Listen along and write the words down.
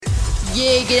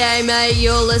Yeah, g'day mate,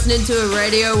 you're listening to a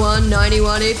Radio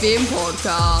 191 FM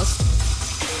podcast.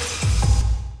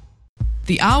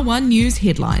 The R1 News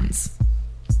headlines.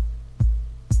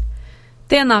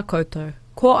 Tēnā koutou,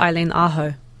 ko Eileen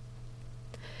Aho.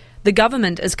 The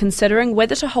government is considering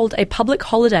whether to hold a public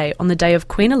holiday on the day of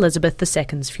Queen Elizabeth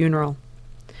II's funeral.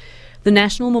 The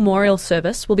National Memorial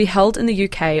Service will be held in the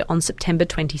UK on September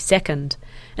 22nd,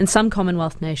 and some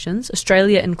Commonwealth nations,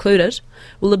 Australia included,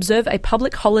 will observe a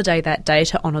public holiday that day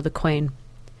to honour the Queen.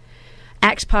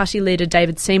 ACT Party leader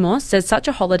David Seymour says such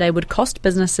a holiday would cost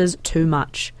businesses too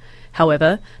much.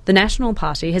 However, the National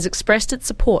Party has expressed its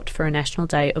support for a national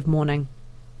day of mourning.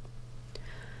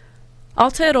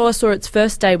 Aotearoa saw its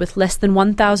first day with less than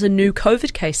 1,000 new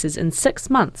COVID cases in 6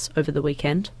 months over the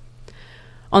weekend.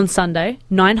 On Sunday,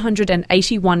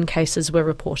 981 cases were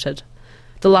reported.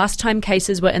 The last time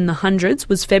cases were in the hundreds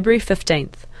was February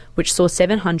 15th, which saw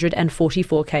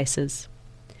 744 cases.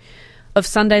 Of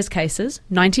Sunday's cases,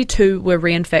 92 were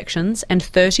reinfections and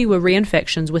 30 were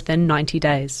reinfections within 90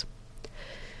 days.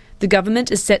 The government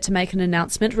is set to make an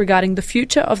announcement regarding the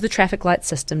future of the traffic light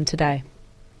system today.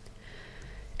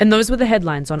 And those were the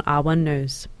headlines on R1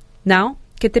 News. Now,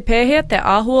 ke te pēhea te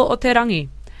āhua o te rangi.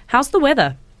 How's the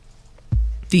weather?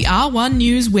 The R1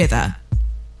 News weather.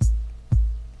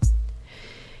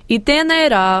 I tēnei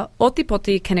rā,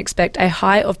 Otipoti can expect a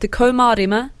high of te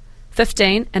Komarima,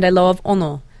 15, and a low of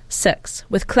Ono, 6,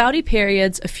 with cloudy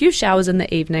periods, a few showers in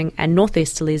the evening, and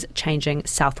northeasterlies changing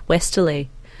southwesterly.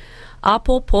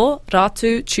 Apopo,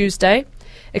 Ratu, Tuesday,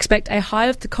 expect a high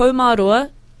of te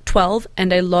Komarua, 12,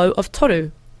 and a low of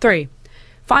Toru, 3.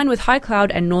 Fine with high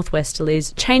cloud and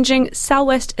northwesterlies, changing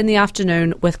southwest in the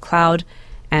afternoon with cloud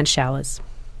and showers.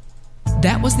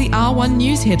 That was the R1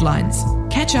 News headlines.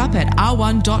 Catch up at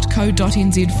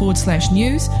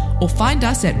r1.co.nz/news or find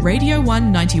us at Radio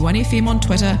 191 FM on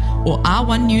Twitter or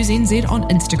R1 News NZ on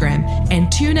Instagram,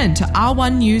 and tune in to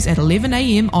R1 News at 11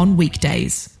 a.m. on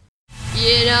weekdays.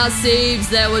 Yeah, now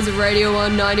Siebes, that was a Radio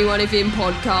 191 FM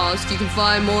podcast. You can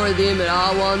find more of them at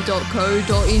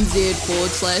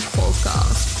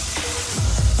r1.co.nz/podcast.